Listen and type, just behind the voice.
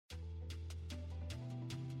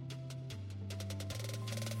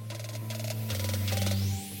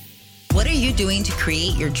are you doing to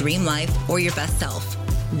create your dream life or your best self?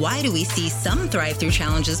 Why do we see some thrive through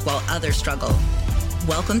challenges while others struggle?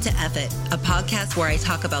 Welcome to F It, a podcast where I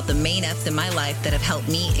talk about the main F's in my life that have helped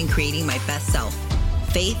me in creating my best self.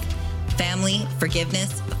 Faith, family,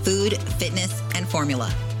 forgiveness, food, fitness, and formula.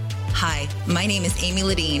 Hi, my name is Amy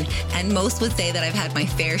Ledeen, and most would say that I've had my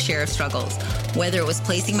fair share of struggles, whether it was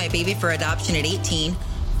placing my baby for adoption at 18,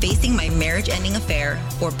 facing my marriage-ending affair,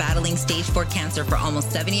 or battling stage 4 cancer for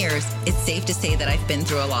almost 7 years. It's safe to say that I've been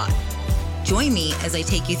through a lot. Join me as I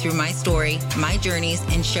take you through my story, my journeys,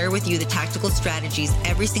 and share with you the tactical strategies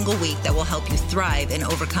every single week that will help you thrive and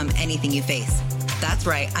overcome anything you face. That's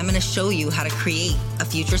right, I'm going to show you how to create a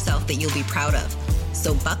future self that you'll be proud of.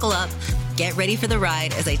 So buckle up, get ready for the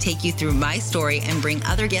ride as I take you through my story and bring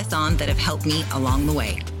other guests on that have helped me along the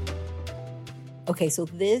way. Okay, so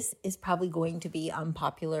this is probably going to be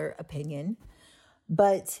unpopular opinion,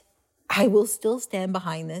 but I will still stand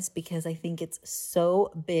behind this because I think it's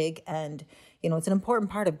so big and, it's an important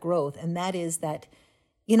part of growth. And that is that,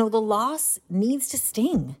 the loss needs to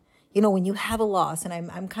sting. When you have a loss, and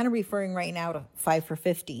I'm kind of referring right now to 5 for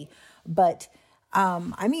 50, but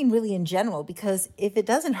I mean really in general, because if it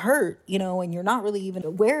doesn't hurt, and you're not really even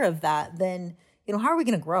aware of that, then, how are we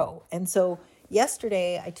going to grow? And so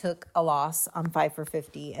yesterday I took a loss on 5 for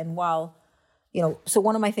 50. And while, so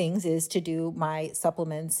one of my things is to do my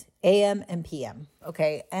supplements AM and PM.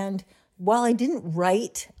 Okay. And while I didn't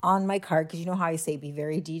write on my card, because you know how I say be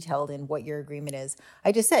very detailed in what your agreement is,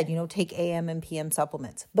 I just said, take AM and PM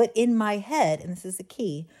supplements. But in my head, and this is the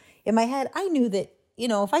key, in my head, I knew that,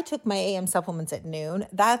 if I took my AM supplements at noon,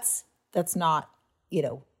 that's not,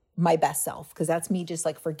 my best self, because that's me just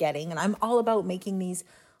like forgetting. And I'm all about making these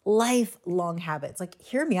lifelong habits. Like,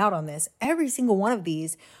 hear me out on this. Every single one of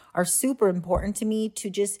these are super important to me to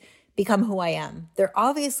just become who I am. They're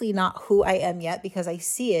obviously not who I am yet because I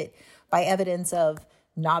see it by evidence of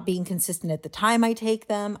not being consistent at the time I take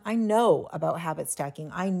them. I know about habit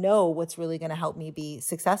stacking. I know what's really going to help me be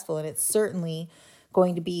successful. And it's certainly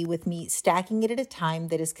going to be with me stacking it at a time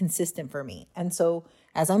that is consistent for me. And so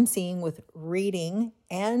as I'm seeing with reading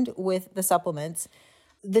and with the supplements,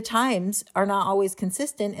 the times are not always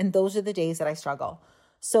consistent, and those are the days that I struggle.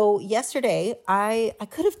 So yesterday, I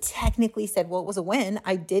could have technically said, well, it was a win.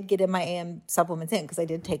 I did get in my AM supplements in because I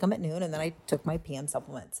did take them at noon, and then I took my PM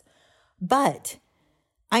supplements. But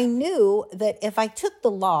I knew that if I took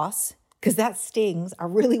the loss, because that stings, I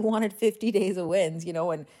really wanted 50 days of wins,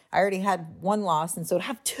 and I already had one loss, and so to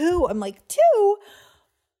have two, I'm like, two?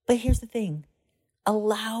 But here's the thing.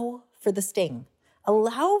 Allow for the sting.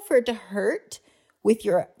 Allow for it to hurt with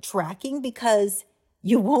your tracking, because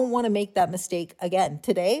you won't want to make that mistake again.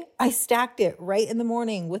 Today, I stacked it right in the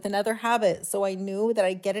morning with another habit, so I knew that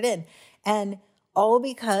I'd get it in. And all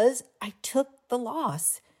because I took the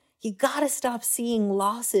loss. You got to stop seeing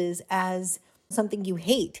losses as something you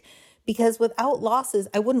hate, because without losses,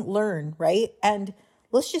 I wouldn't learn, right? And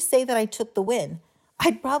let's just say that I took the win.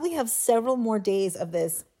 I'd probably have several more days of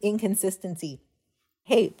this inconsistency.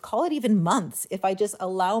 Hey, call it even months if I just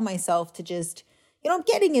allow myself to just, I'm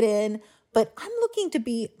getting it in, but I'm looking to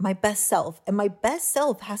be my best self. And my best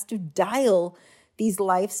self has to dial these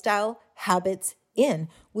lifestyle habits in.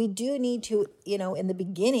 We do need to, in the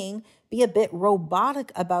beginning, be a bit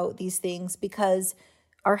robotic about these things, because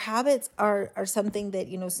our habits are something that,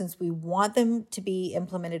 since we want them to be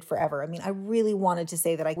implemented forever. I mean, I really wanted to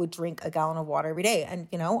say that I would drink a gallon of water every day. And,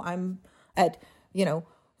 I'm at,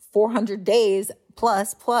 400 days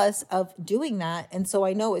plus of doing that. And so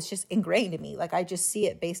I know it's just ingrained in me. Like, I just see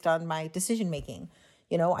it based on my decision making.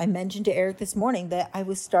 I mentioned to Eric this morning that I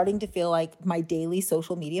was starting to feel like my daily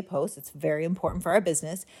social media posts, it's very important for our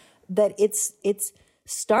business, that it's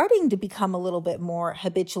starting to become a little bit more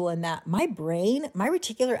habitual, in that my brain, my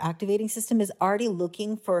reticular activating system is already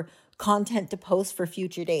looking for content to post for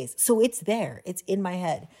future days. So it's there, it's in my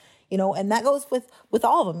head. And that goes with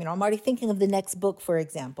all of them. I'm already thinking of the next book, for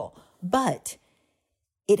example, but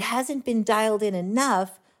it hasn't been dialed in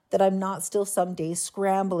enough that I'm not still some days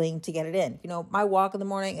scrambling to get it in. My walk in the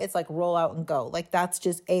morning, it's like roll out and go. Like, that's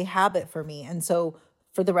just a habit for me. And so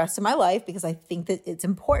for the rest of my life, because I think that it's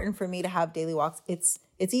important for me to have daily walks, it's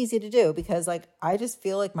easy to do, because I just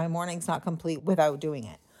feel like my morning's not complete without doing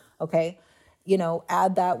it. Okay.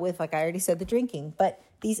 Add that with, like I already said, the drinking, but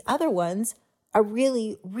these other ones, I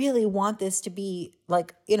really, really want this to be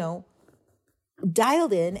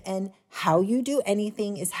dialed in, and how you do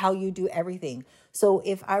anything is how you do everything. So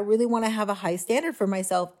if I really want to have a high standard for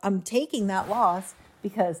myself, I'm taking that loss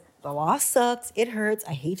because the loss sucks. It hurts.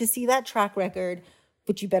 I hate to see that track record,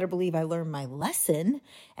 but you better believe I learned my lesson,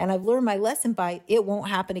 and I've learned my lesson by it won't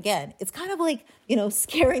happen again. It's kind of like,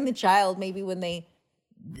 scaring the child maybe when they,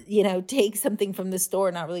 take something from the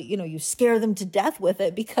store, not really, you scare them to death with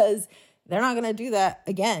it because they're not going to do that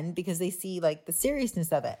again because they see like the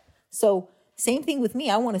seriousness of it. So same thing with me.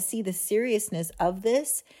 I want to see the seriousness of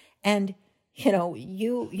this. And,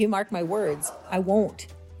 you mark my words, I won't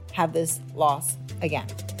have this loss again.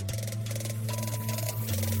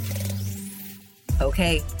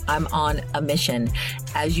 Okay, I'm on a mission.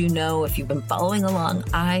 As you know, if you've been following along,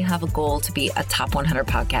 I have a goal to be a top 100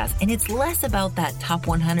 podcast. And it's less about that top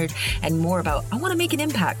 100 and more about, I want to make an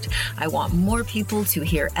impact. I want more people to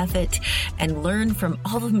hear F It and learn from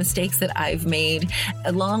all the mistakes that I've made,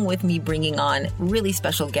 along with me bringing on really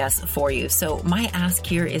special guests for you. So my ask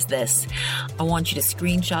here is this. I want you to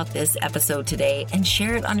screenshot this episode today and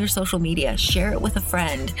share it on your social media. Share it with a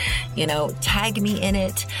friend, tag me in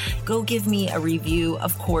it. Go give me a review,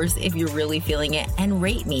 of course, if you're really feeling it, and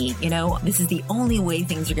rate me. This is the only way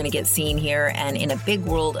things are going to get seen here. And in a big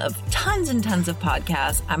world of tons and tons of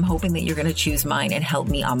podcasts, I'm hoping that you're going to choose mine and help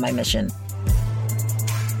me on my mission.